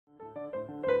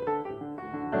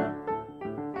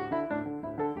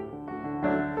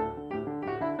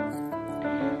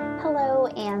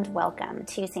and welcome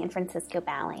to San Francisco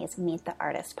Ballet's Meet the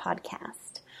Artist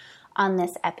podcast. On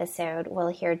this episode, we'll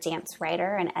hear dance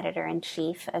writer and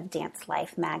editor-in-chief of Dance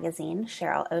Life magazine,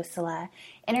 Cheryl Osula,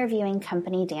 interviewing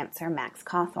company dancer Max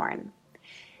Cauthorn.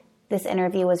 This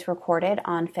interview was recorded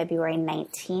on February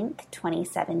 19th,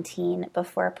 2017,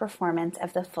 before a performance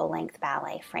of the full-length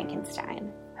ballet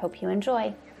Frankenstein. Hope you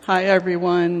enjoy. Hi,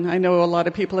 everyone. I know a lot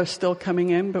of people are still coming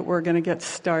in, but we're going to get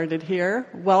started here.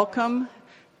 Welcome.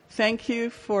 Thank you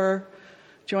for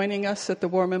joining us at the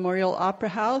War Memorial Opera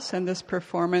House and this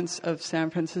performance of San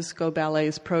Francisco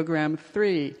Ballet's Program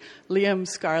 3, Liam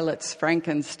Scarlett's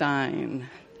Frankenstein.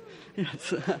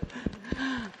 Yes.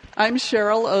 I'm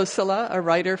Cheryl Osula, a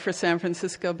writer for San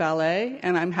Francisco Ballet,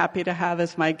 and I'm happy to have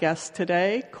as my guest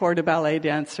today corps de ballet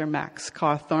dancer Max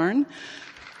Cauthorn.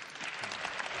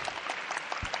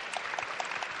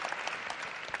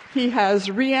 He has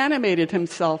reanimated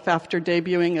himself after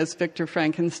debuting as Victor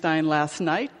Frankenstein last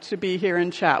night to be here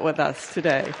and chat with us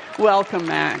today. Welcome,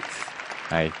 Max.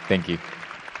 Hi, thank you.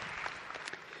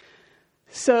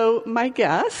 So my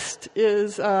guest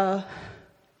is a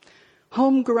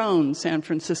homegrown San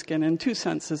Franciscan in two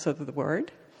senses of the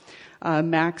word.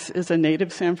 Max is a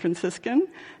native San Franciscan,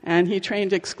 and he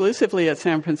trained exclusively at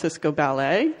San Francisco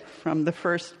Ballet, from the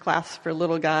first class for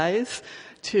little guys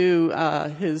to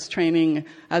his training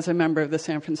as a member of the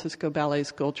San Francisco Ballet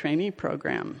School trainee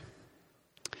program.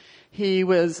 He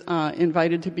was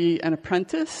invited to be an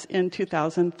apprentice in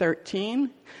 2013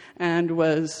 and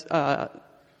was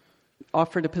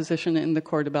offered a position in the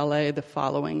corps de ballet the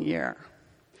following year.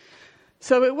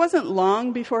 So it wasn't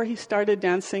long before he started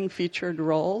dancing featured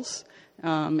roles,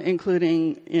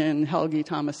 including in Helgi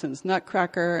Thomason's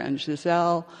Nutcracker and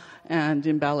Giselle, and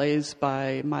in ballets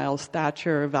by Miles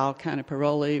Thatcher, Val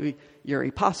Caniparoli,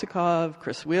 Yuri Posakov,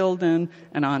 Chris Wheeldon,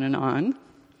 and on and on.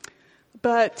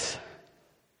 But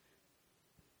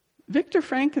Victor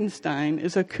Frankenstein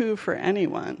is a coup for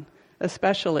anyone,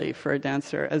 especially for a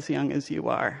dancer as young as you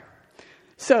are.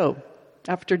 So,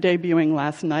 after debuting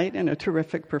last night in a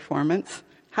terrific performance,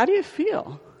 how do you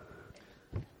feel?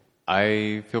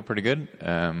 I feel pretty good.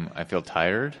 I feel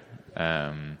tired.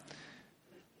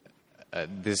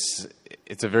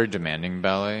 It's a very demanding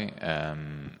ballet,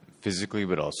 physically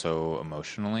but also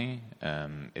emotionally.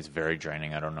 It's very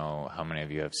draining. I don't know how many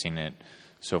of you have seen it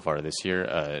so far this year,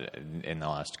 in the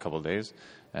last couple of days.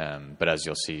 But as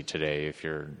you'll see today, if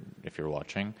you're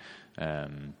watching,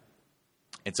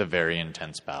 it's a very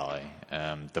intense ballet.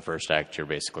 The first act you're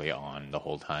basically on the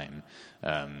whole time.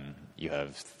 You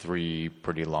have 3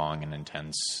 pretty long and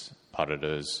intense pas de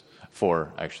deux,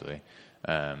 4 actually.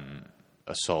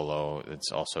 A solo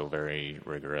that's also very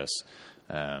rigorous.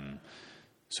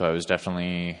 So I was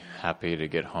definitely happy to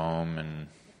get home and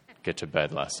get to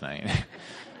bed last night.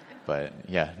 But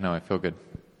yeah, no, I feel good.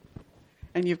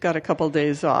 And you've got a couple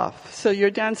days off. So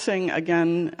you're dancing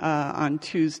again on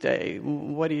Tuesday.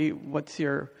 What does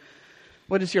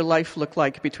your life look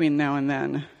like between now and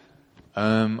then?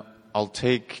 I'll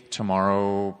take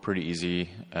tomorrow pretty easy.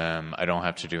 I don't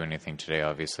have to do anything today,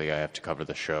 obviously. I have to cover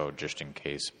the show just in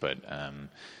case, but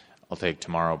I'll take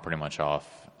tomorrow pretty much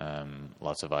off.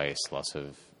 Lots of ice, lots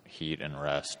of heat and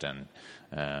rest, and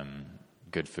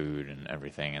good food and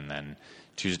everything. And then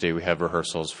Tuesday we have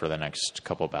rehearsals for the next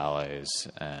couple ballets.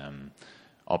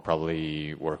 I'll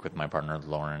probably work with my partner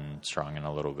Lauren Strong in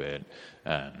a little bit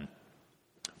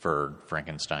for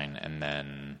Frankenstein, and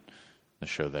then the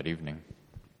show that evening.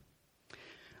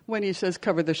 When he says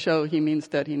cover the show, he means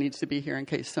that he needs to be here in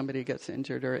case somebody gets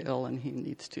injured or ill and he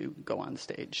needs to go on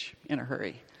stage in a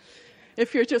hurry.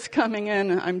 If you're just coming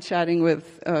in, I'm chatting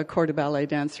with corps de ballet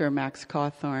dancer Max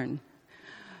Cauthorn.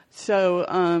 So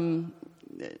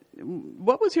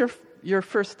what was your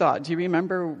first thought? Do you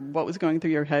remember what was going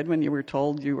through your head when you were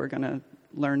told you were going to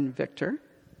learn Victor?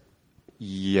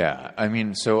 Yeah, I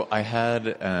mean, so I had,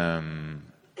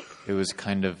 it was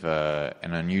kind of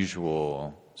an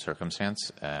unusual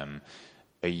circumstance.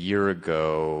 A year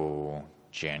ago,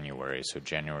 January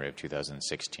of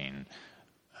 2016,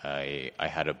 I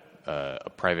had a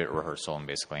private rehearsal and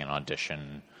basically an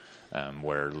audition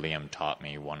where Liam taught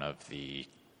me one of the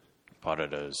pas de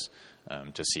deux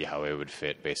to see how it would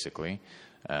fit, basically.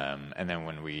 And then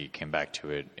when we came back to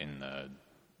it in the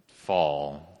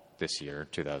fall this year,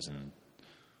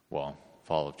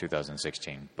 fall of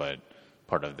 2016, but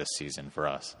part of this season for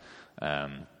us,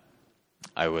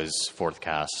 I was 4th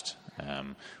cast,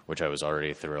 which I was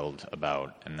already thrilled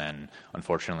about. And then,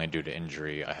 unfortunately, due to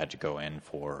injury, I had to go in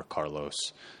for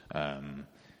Carlos.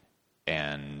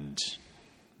 And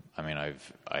I mean,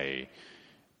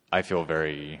 I feel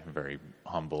very, very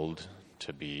humbled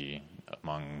to be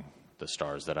among the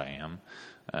stars that I am.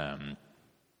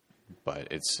 but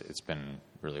it's been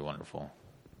really wonderful.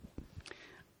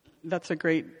 That's a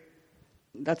great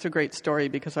story,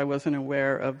 because I wasn't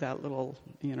aware of that little,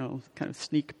 kind of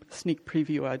sneak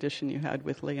preview audition you had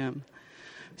with Liam.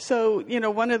 So,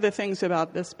 one of the things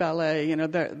about this ballet,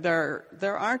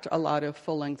 there aren't a lot of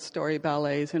full-length story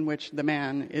ballets in which the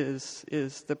man is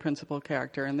the principal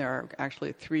character, and there are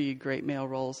actually 3 great male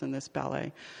roles in this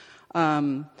ballet.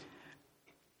 And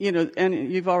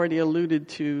you've already alluded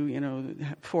to,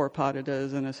 4 pas de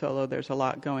deux and a solo. There's a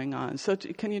lot going on. So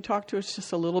can you talk to us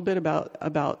just a little bit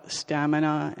about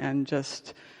stamina and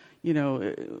just,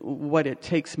 what it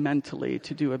takes mentally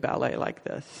to do a ballet like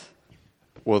this?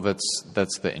 Well,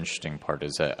 that's the interesting part,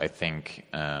 is that I think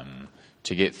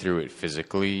to get through it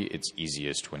physically, it's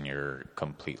easiest when you're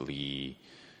completely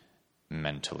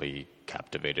mentally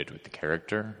captivated with the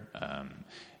character.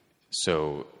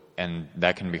 And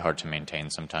that can be hard to maintain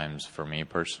sometimes for me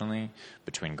personally,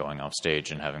 between going off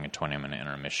stage and having a 20-minute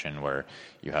intermission where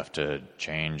you have to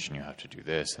change and you have to do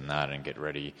this and that and get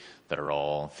ready, that are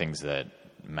all things that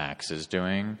Max is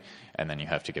doing, and then you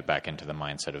have to get back into the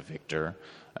mindset of Victor.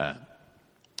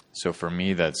 So for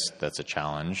me, that's a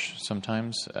challenge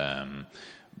sometimes,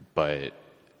 but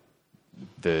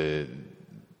the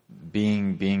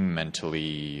being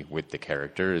mentally with the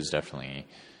character is definitely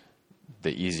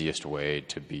the easiest way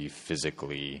to be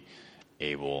physically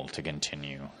able to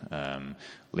continue.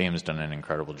 Liam's done an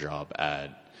incredible job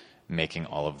at making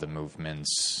all of the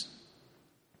movements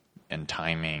and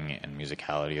timing and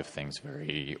musicality of things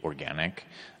very organic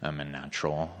and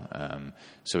natural.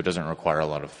 So it doesn't require a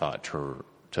lot of thought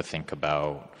to think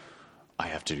about, I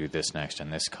have to do this next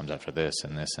and this comes after this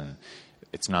and this, and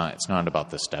it's not about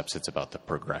the steps, it's about the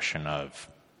progression of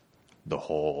the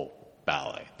whole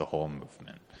ballet, the whole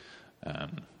movement.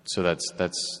 So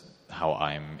that's how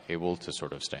I'm able to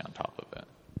sort of stay on top of it.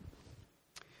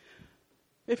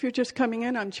 If you're just coming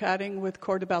in, I'm chatting with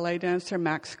corps de ballet dancer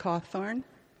Max Cauthorn.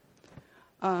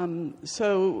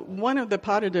 So one of the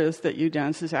pas de deux that you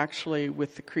dance is actually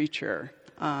with the creature.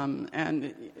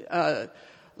 And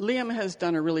Liam has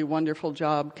done a really wonderful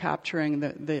job capturing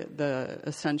the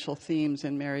essential themes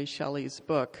in Mary Shelley's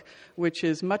book, which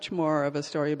is much more of a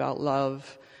story about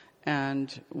love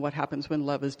and what happens when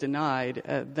love is denied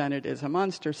than it is a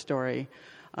monster story.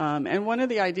 And one of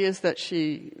the ideas that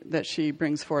she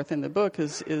brings forth in the book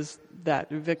is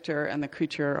that Victor and the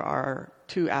creature are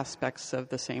 2 aspects of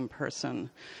the same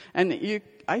person, and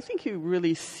I think you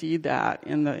really see that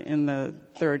in the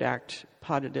 3rd act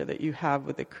pas de deux that you have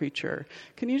with the creature.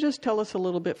 Can you just tell us a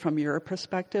little bit from your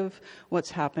perspective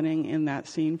what's happening in that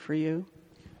scene for you?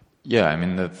 Yeah, I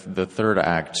mean the 3rd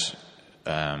act.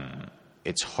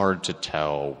 It's hard to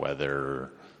tell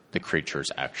whether the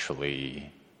creature's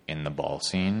actually in the ball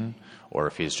scene or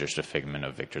if he's just a figment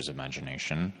of Victor's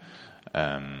imagination.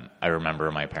 I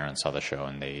remember my parents saw the show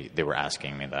and they were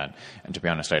asking me that, and to be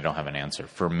honest, I don't have an answer.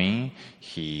 For me,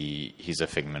 he's a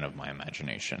figment of my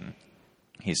imagination.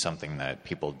 He's something that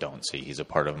people don't see. He's a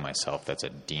part of myself that's a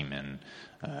demon,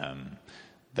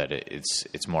 that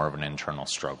it's more of an internal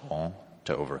struggle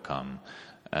to overcome.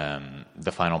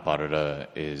 The final pas de deux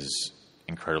is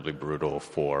incredibly brutal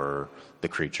for the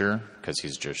creature because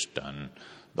he's just done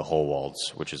the whole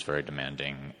waltz, which is very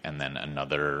demanding, and then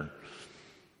another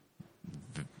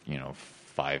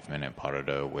 5-minute pas de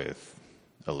deux with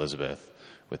Elizabeth,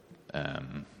 with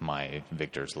my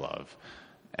Victor's love,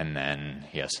 and then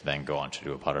he has to then go on to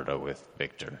do a pas de deux with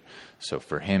Victor. So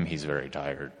for him, he's very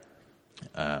tired.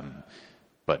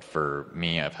 But for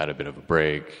me, I've had a bit of a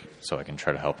break, so I can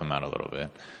try to help him out a little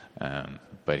bit.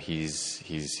 But he's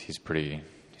pretty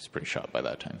shot by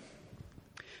that time.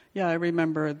 Yeah, I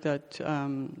remember that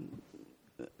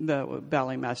the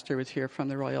ballet master was here from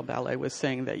the Royal Ballet was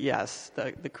saying that yes,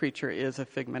 the creature is a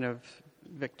figment of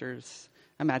Victor's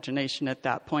imagination at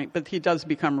that point, but he does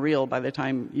become real by the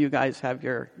time you guys have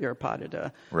your pas de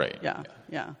deux. Right.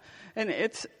 Yeah. And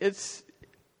it's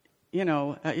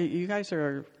you guys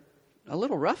are a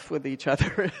little rough with each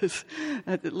other.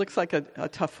 It looks like a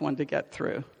tough one to get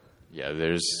through.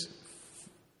 Yeah,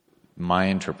 my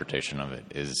interpretation of it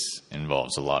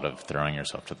involves a lot of throwing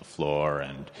yourself to the floor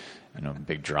and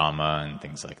big drama and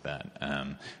things like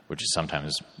that, which is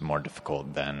sometimes more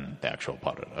difficult than the actual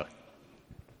pas de deux.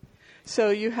 So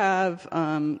you have,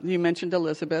 you mentioned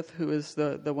Elizabeth, who is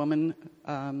the woman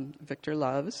Victor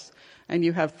loves, and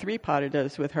you have 3 pas de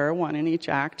deux with her, 1 in each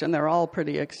act, and they're all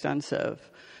pretty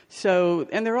extensive. So,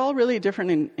 and they're all really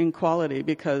different in quality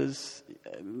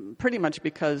pretty much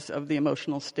because of the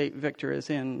emotional state Victor is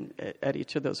in at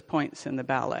each of those points in the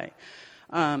ballet.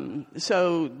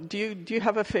 So do you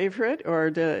have a favorite,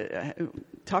 or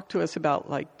talk to us about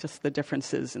like just the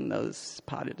differences in those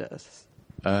paridas?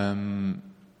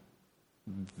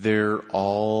 They're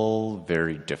all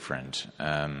very different.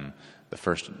 The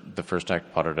first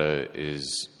act parida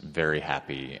is very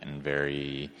happy and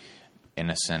very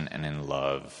innocent and in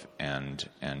love and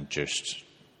just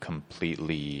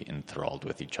completely enthralled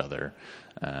with each other.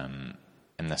 And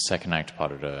the second act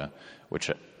parida,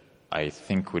 which I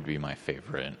think would be my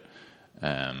favorite,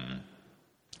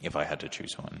 if I had to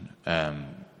choose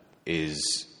one,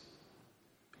 is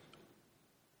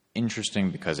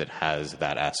interesting because it has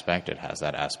that aspect. It has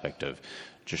that aspect of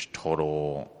just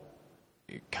total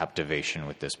captivation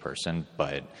with this person,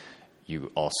 but you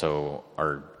also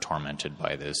are tormented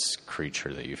by this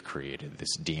creature that you've created,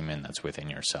 this demon that's within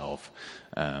yourself,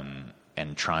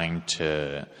 and trying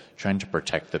to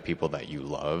protect the people that you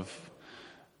love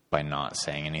by not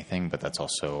saying anything. But that's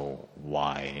also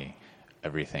why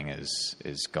everything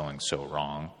is going so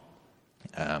wrong.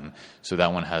 So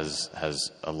that one has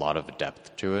a lot of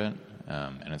depth to it,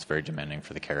 and it's very demanding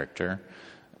for the character.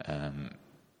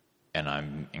 And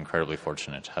I'm incredibly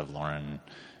fortunate to have Lauren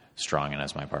Strong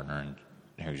as my partner, and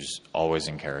who's always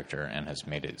in character and has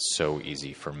made it so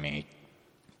easy for me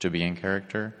to be in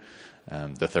character.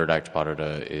 The third act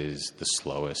parida is the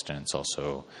slowest, and it's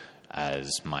also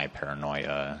as my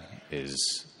paranoia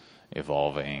is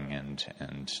evolving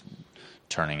and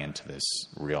turning into this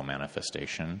real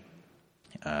manifestation.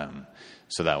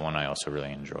 So that one I also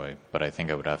really enjoy, but I think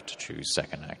I would have to choose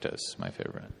second act as my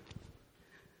favorite.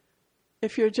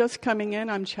 If you're just coming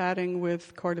in, I'm chatting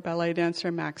with corps de ballet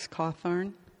dancer Max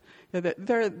Cauthorn.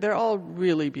 They're all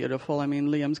really beautiful. I mean,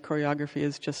 Liam's choreography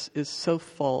is so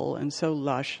full and so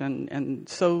lush and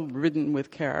so ridden with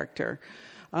character.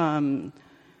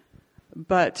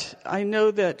 But I know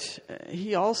that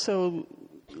he also,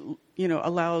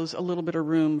 allows a little bit of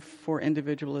room for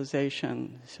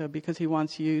individualization. So because he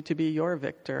wants you to be your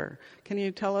Victor, can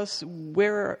you tell us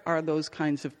where are those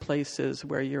kinds of places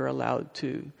where you're allowed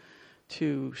to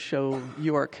show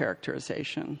your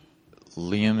characterization?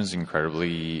 Liam is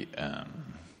incredibly,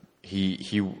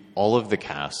 he all of the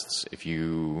casts, if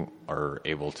you are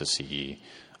able to see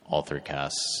all three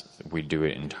casts, we do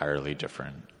it entirely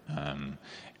different.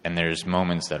 And there's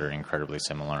moments that are incredibly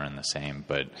similar and the same,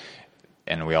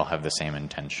 and we all have the same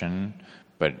intention,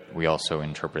 but we also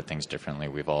interpret things differently.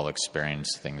 We've all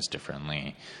experienced things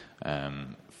differently.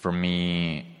 For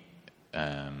me,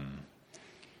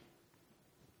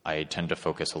 I tend to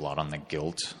focus a lot on the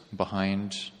guilt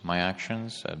behind my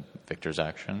actions, Victor's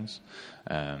actions,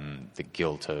 the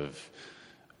guilt of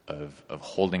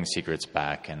holding secrets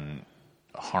back and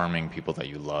harming people that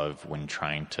you love when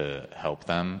trying to help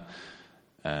them,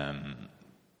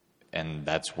 and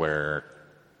that's where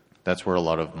a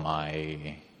lot of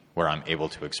where I'm able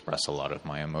to express a lot of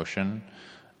my emotion,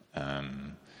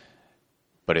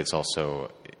 but it's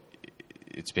also.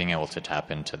 It's being able to tap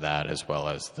into that as well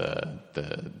as the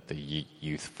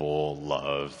youthful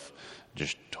love,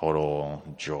 just total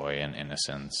joy and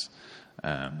innocence.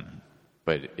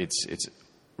 But it's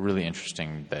really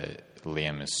interesting that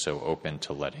Liam is so open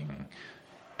to letting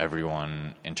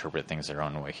everyone interpret things their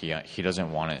own way. He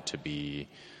doesn't want it to be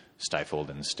stifled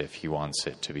and stiff. He wants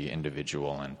it to be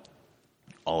individual, and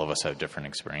all of us have different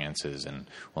experiences and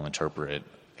will interpret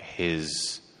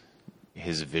his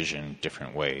vision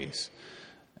different ways.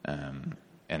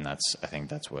 And I think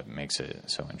that's what makes it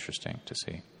so interesting to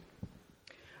see.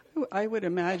 I would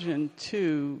imagine,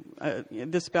 too,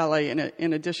 this ballet,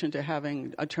 in addition to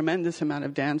having a tremendous amount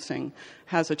of dancing,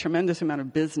 has a tremendous amount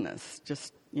of business,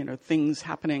 just, things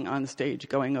happening on stage,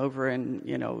 going over and,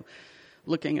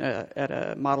 looking at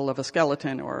a model of a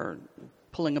skeleton or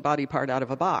pulling a body part out of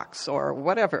a box or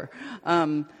whatever.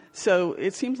 So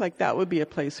it seems like that would be a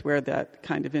place where that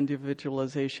kind of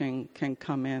individualization can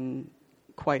come in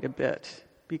quite a bit,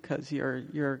 because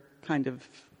you're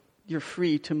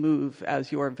free to move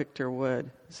as your Victor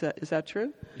would. Is that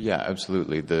true? Yeah,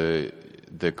 absolutely.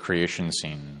 The creation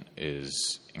scene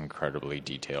is incredibly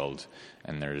detailed,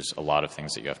 and there's a lot of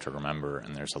things that you have to remember,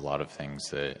 and there's a lot of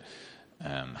things that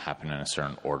happen in a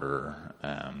certain order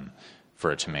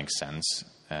for it to make sense.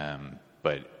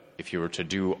 But if you were to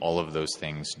do all of those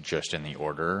things just in the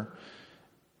order,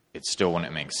 it still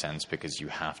wouldn't make sense, because you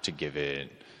have to give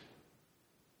it.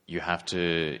 You have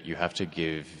to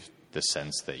give the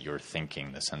sense that you're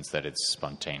thinking, the sense that it's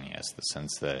spontaneous, the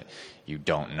sense that you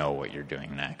don't know what you're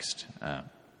doing next,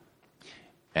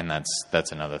 and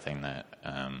that's another thing that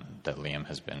Liam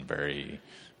has been very,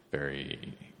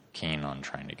 very keen on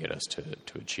trying to get us to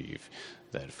achieve.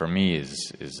 That for me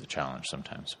is a challenge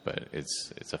sometimes, but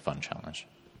it's a fun challenge.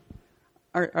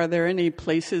 Are there any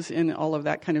places in all of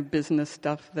that kind of business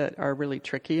stuff that are really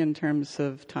tricky in terms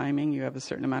of timing? You have a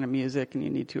certain amount of music and you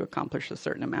need to accomplish a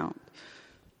certain amount.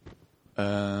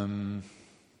 I'm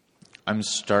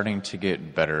starting to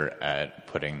get better at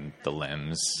putting the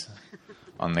limbs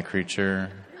on the creature.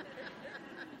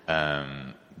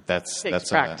 That's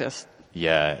practice.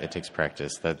 Yeah, it takes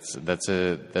practice. That's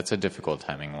a difficult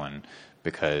timing one,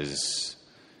 because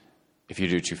if you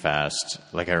do it too fast,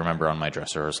 like I remember on my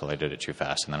dress rehearsal, I did it too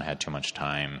fast, and then I had too much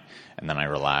time, and then I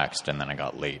relaxed, and then I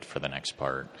got late for the next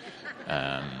part.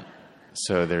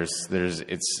 So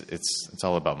it's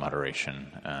all about moderation.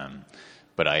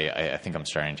 But I think I'm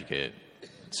starting to get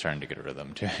a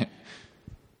rhythm to it.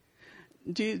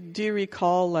 Do you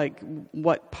recall like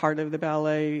what part of the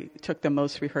ballet took the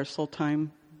most rehearsal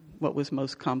time? What was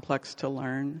most complex to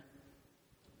learn?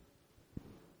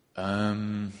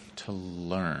 To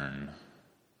learn.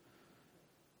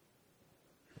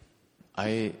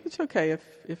 It's okay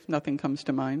if nothing comes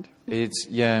to mind.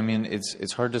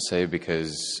 It's hard to say,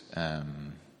 because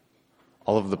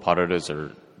all of the parodas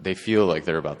they feel like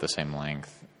they're about the same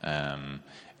length, and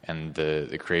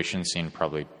the creation scene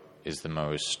probably is the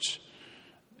most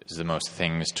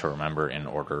things to remember in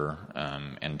order,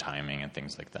 and timing and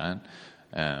things like that.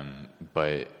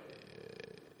 But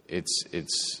it's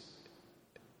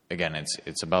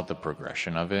about the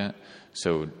progression of it.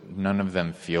 So none of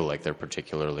them feel like they're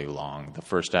particularly long. The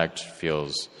first act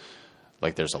feels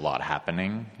like there's a lot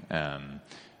happening,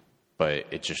 but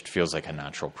it just feels like a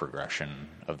natural progression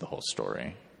of the whole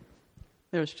story.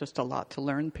 There's just a lot to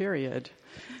learn, period.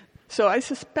 So I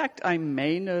suspect I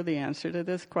may know the answer to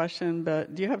this question,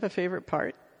 but do you have a favorite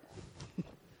part?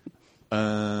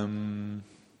 I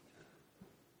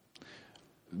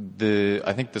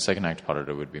think the second act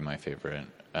paroda would be my favorite.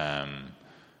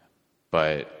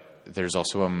 But there's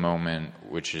also a moment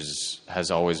which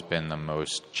has always been the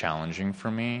most challenging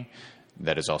for me,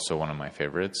 that is also one of my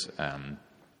favorites. And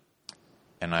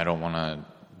I don't want to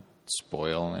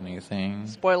spoil anything.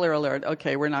 Spoiler alert.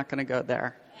 Okay, we're not going to go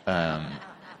there.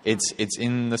 It's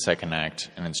in the second act,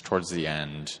 and it's towards the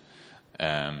end,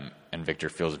 and Victor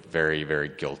feels very, very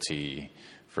guilty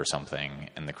for something,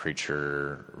 and the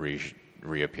creature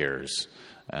reappears.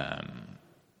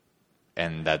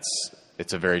 And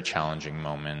it's a very challenging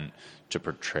moment to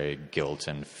portray guilt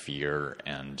and fear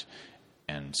and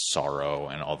sorrow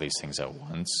and all these things at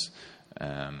once.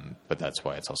 But that's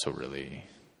why it's also really,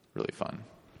 really fun.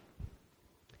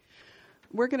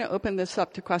 We're going to open this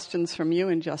up to questions from you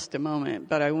in just a moment,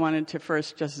 but I wanted to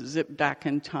first just zip back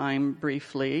in time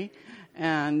briefly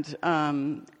and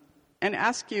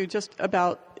ask you just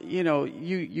about,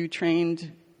 you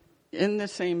trained in the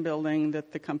same building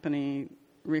that the company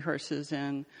rehearses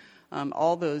in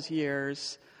all those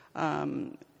years.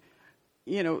 When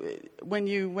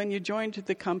you joined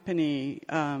the company,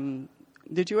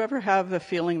 did you ever have the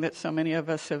feeling that so many of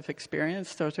us have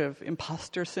experienced, sort of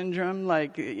imposter syndrome,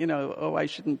 like, I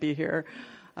shouldn't be here?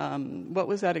 What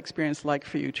was that experience like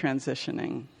for you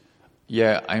transitioning?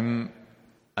 Yeah, I'm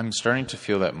starting to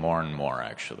feel that more and more,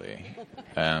 actually,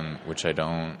 which I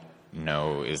don't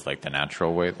know is like the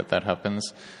natural way that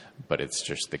happens, but it's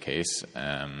just the case.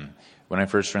 When I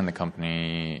first joined the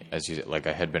company, I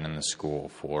had been in the school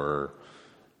for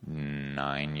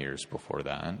 9 years before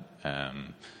that.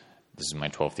 This is my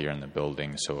 12th year in the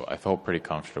building, so I felt pretty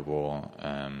comfortable.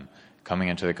 Coming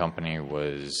into the company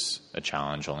was a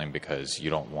challenge only because you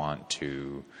don't want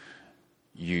to...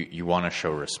 You want to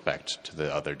show respect to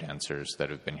the other dancers that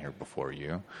have been here before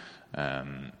you.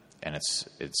 And it's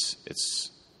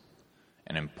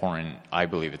an important... I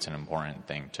believe it's an important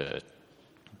thing to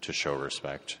show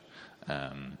respect.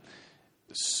 But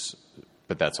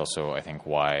that's also, I think,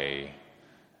 why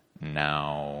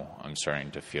now I'm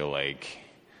starting to feel like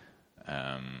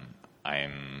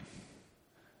I'm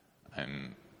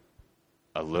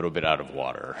a little bit out of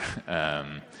water.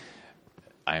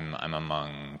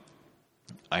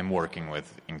 I'm working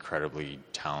with incredibly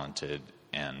talented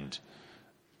and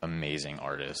amazing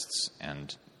artists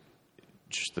and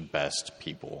just the best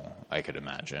people I could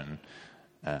imagine,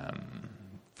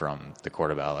 from the corps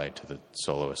de ballet to the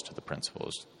soloists to the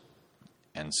principals.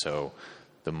 And so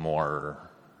the more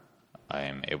I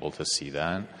am able to see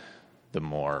that, the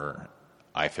more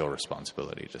I feel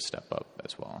responsibility to step up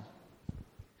as well.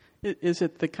 Is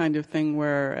it the kind of thing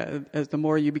where, as the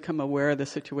more you become aware of the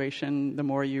situation, the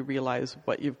more you realize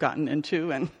what you've gotten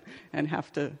into and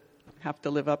have to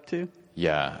live up to?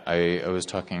 Yeah, I was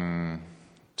talking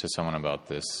to someone about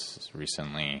this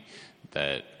recently,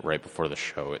 that right before the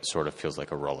show, it sort of feels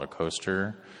like a roller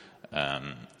coaster,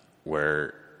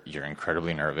 where you're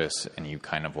incredibly nervous and you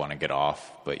kind of want to get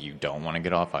off, but you don't want to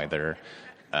get off either.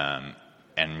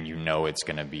 And you know it's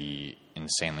going to be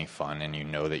insanely fun, and you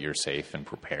know that you're safe and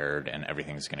prepared and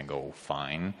everything's going to go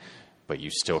fine, but you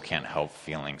still can't help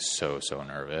feeling so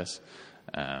nervous.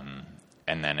 And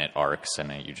then it arcs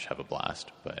and you just have a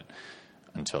blast. But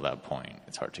until that point,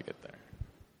 it's hard to get there.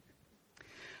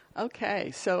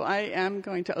 Okay, so I am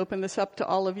going to open this up to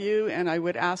all of you, and I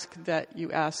would ask that you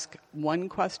ask one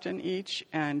question each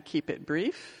and keep it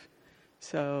brief.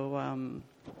 So,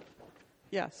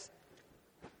 yes.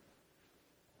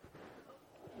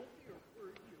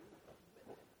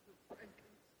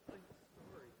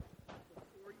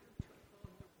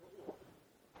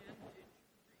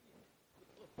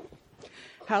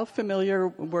 How familiar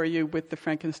were you with the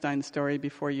Frankenstein story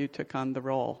before you took on the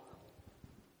role?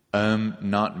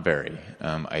 Not very.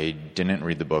 I didn't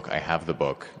read the book. I have the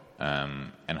book,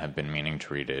 and have been meaning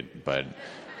to read it, but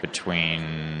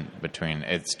between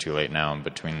it's too late now,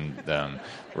 between the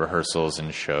rehearsals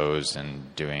and shows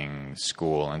and doing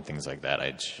school and things like that,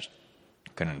 I just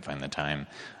couldn't find the time,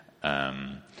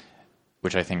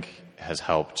 which I think has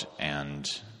helped and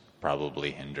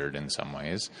probably hindered in some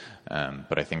ways.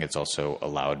 But I think it's also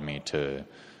allowed me to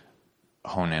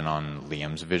hone in on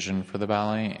Liam's vision for the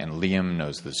ballet, and Liam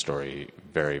knows the story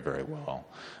very, very well.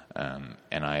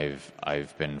 And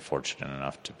I've been fortunate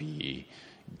enough to be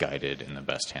guided in the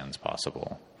best hands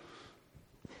possible.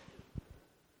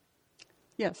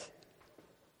 Yes.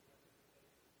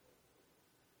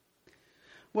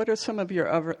 What are some of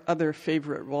your other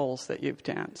favorite roles that you've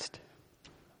danced?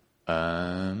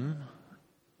 I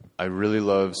really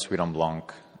love Suite en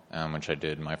Blanc, which I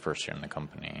did my first year in the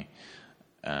company.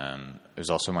 It was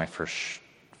also my first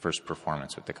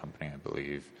performance with the company, I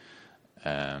believe.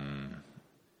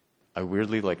 I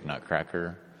weirdly like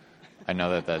Nutcracker. I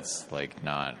know that that's like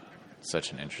not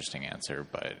such an interesting answer,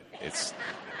 but it's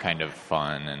kind of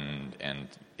fun, and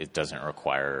it doesn't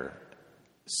require.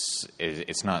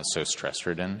 It's not so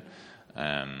stress-ridden.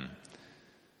 That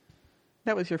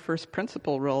was your first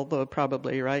principal role, though,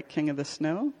 probably, right? King of the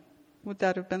Snow? Would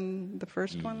that have been the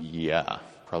first one? Yeah,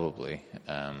 probably.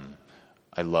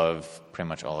 I love pretty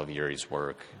much all of Yuri's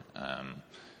work.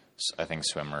 I think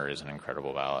Swimmer is an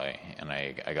incredible ballet, and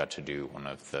I got to do one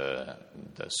of the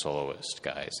soloist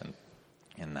guys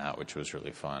in that, which was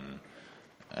really fun.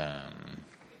 I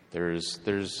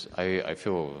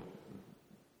feel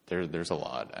there's a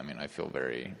lot. I mean, I feel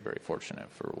very, very fortunate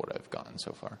for what I've gotten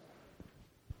so far.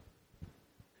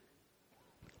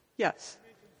 Yes.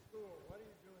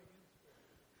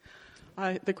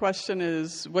 The question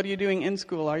is, what are you doing in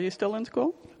school? Are you still in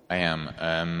school? I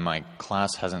am. My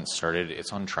class hasn't started.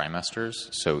 It's on trimesters,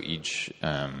 so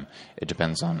it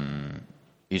depends on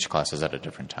each class is at a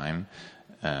different time.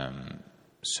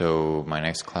 So my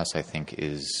next class, I think,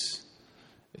 is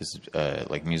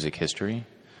like music history.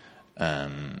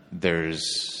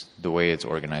 There's the way it's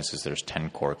organized is there's 10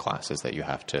 core classes that you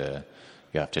have to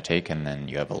take, and then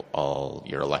you have all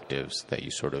your electives that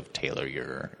you sort of tailor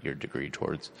your degree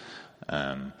towards.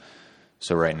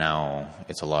 So right now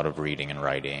it's a lot of reading and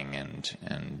writing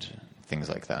and things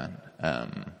like that.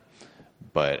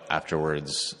 But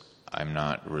afterwards, I'm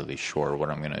not really sure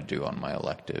what I'm going to do on my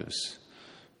electives.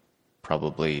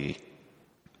 Probably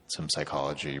some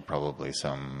psychology, probably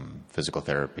some physical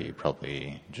therapy,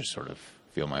 probably just sort of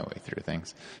feel my way through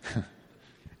things.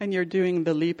 And you're doing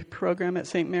the LEAP program at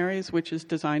St. Mary's, which is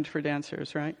designed for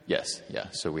dancers, right? Yes,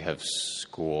 yeah. So we have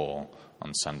school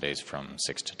on Sundays from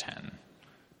 6 to 10.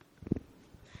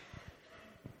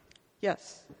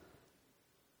 Yes.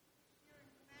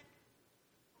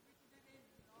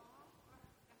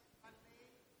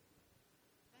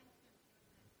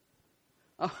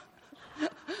 Oh.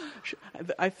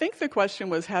 I think the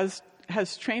question was, has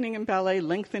training in ballet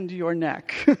lengthened your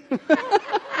neck?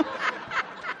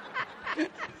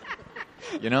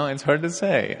 You know, it's hard to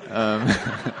say.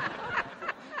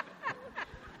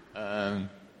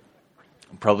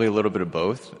 Probably a little bit of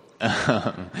both.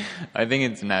 I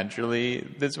think it's naturally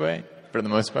this way, for the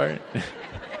most part.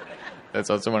 That's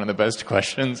also one of the best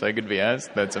questions I could be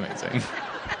asked. That's amazing.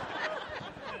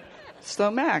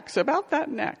 So, Max, about that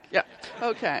neck. Yeah.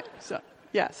 Okay. So,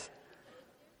 yes.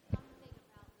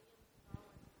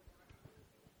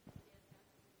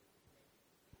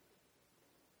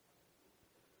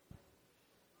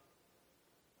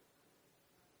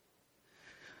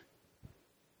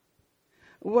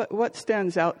 What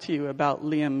stands out to you about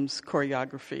Liam's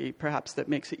choreography, perhaps that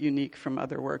makes it unique from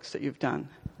other works that you've done?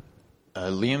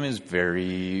 Liam is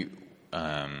very,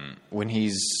 when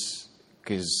he's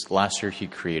because last year he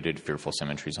created Fearful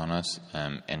Symmetries on us,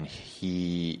 and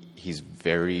he's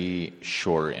very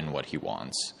sure in what he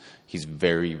wants. He's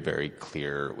very, very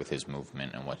clear with his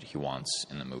movement and what he wants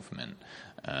in the movement.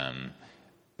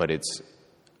 But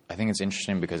I think it's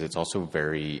interesting because it's also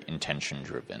very intention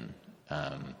driven.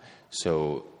 And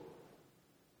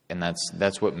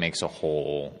that's what makes a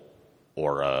whole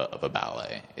aura of a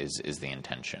ballet is the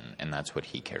intention, and that's what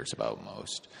he cares about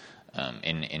most.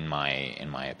 In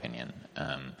my opinion,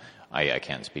 I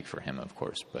can't speak for him, of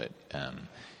course, but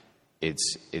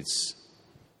it's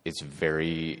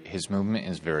very, his movement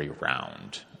is very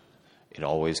round. It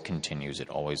always continues. It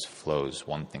always flows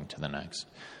one thing to the next,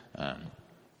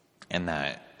 and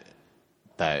that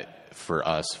for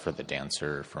us, for the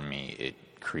dancer, for me, it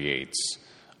creates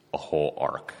a whole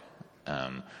arc.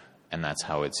 And that's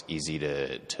how it's easy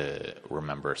to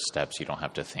remember steps. You don't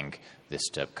have to think this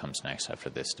step comes next after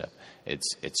this step.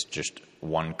 It's just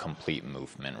one complete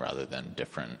movement rather than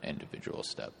different individual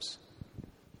steps.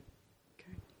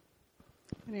 Okay.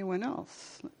 Anyone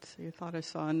else? Let's see. I thought I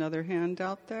saw another hand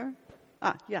out there.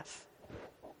 Yes.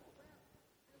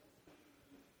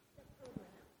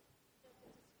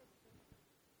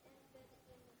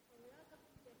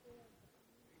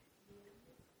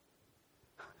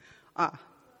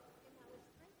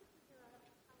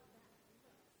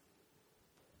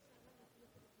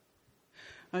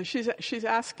 She's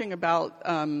asking about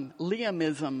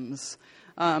Liamisms.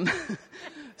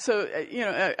 So,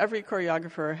 every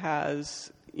choreographer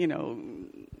has,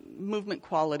 movement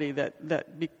quality that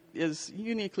is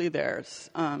uniquely theirs.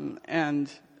 And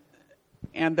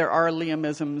there are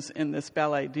Liamisms in this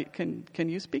ballet. Can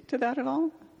you speak to that at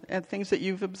all? And things that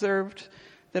you've observed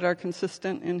that are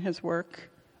consistent in his work?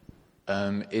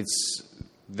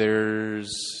 There's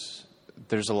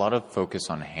a lot of focus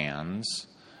on hands,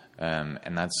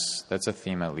 and that's a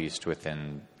theme, at least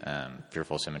within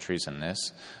Fearful Symmetries in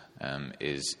this,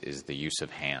 is the use of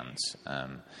hands.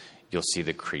 You'll see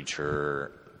the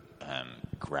creature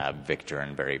grab Victor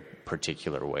in very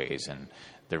particular ways, and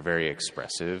they're very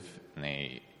expressive, and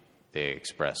they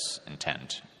express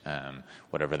intent,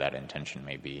 whatever that intention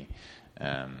may be.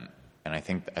 And I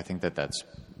think that's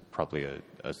probably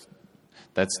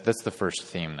that's the first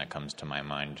theme that comes to my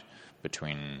mind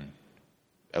between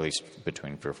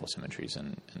Fearful Symmetries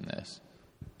and this.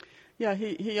 Yeah,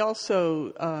 he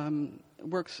also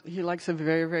works. He likes a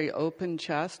very, very open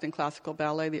chest. In classical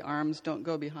ballet, the arms don't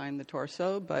go behind the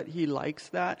torso, but he likes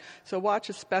that. So watch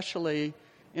especially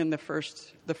in the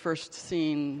first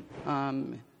scene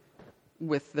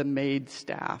with the maid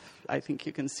staff. I think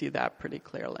you can see that pretty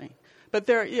clearly. But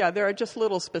there are just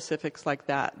little specifics like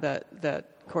that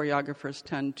choreographers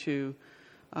tend to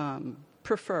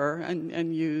prefer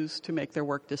and use to make their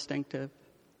work distinctive.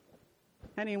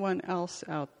 Anyone else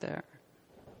out there?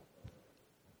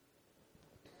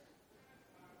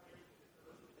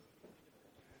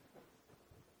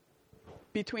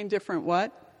 Between different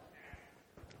what?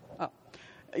 Oh.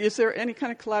 Is there any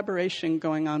kind of collaboration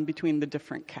going on between the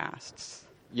different casts?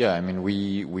 Yeah, I mean,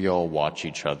 we all watch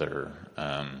each other.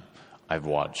 I've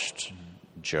watched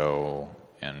Joe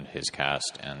and his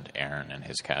cast and Aaron and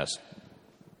his cast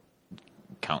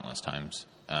countless times.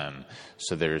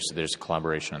 So there's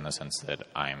collaboration in the sense that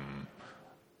I'm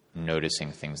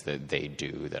noticing things that they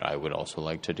do that I would also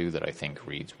like to do that I think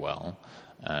reads well.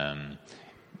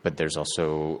 But there's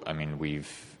also, I mean,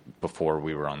 before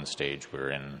we were on the stage, we were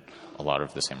in a lot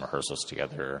of the same rehearsals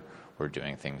together. We're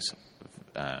doing things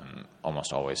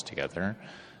almost always together.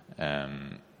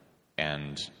 And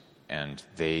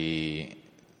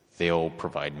they'll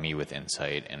provide me with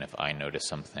insight, and if I notice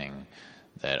something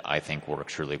that I think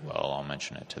works really well, I'll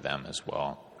mention it to them as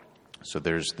well. So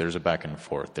there's a back and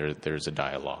forth. There's a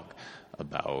dialogue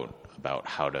about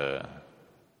how to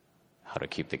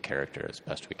keep the character as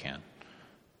best we can.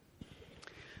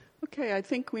 Okay, I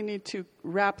think we need to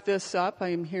wrap this up. I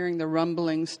am hearing the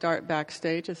rumbling start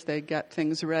backstage as they get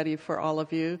things ready for all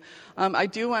of you. I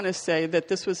do want to say that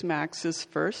this was Max's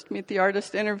first Meet the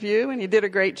Artist interview, and he did a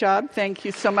great job. Thank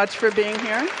you so much for being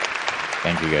here.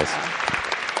 Thank you, guys.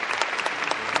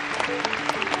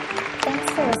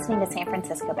 Thanks for listening to San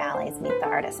Francisco Ballet's Meet the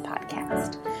Artist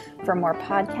podcast. For more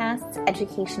podcasts,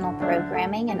 educational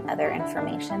programming, and other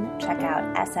information, check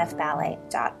out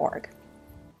sfballet.org.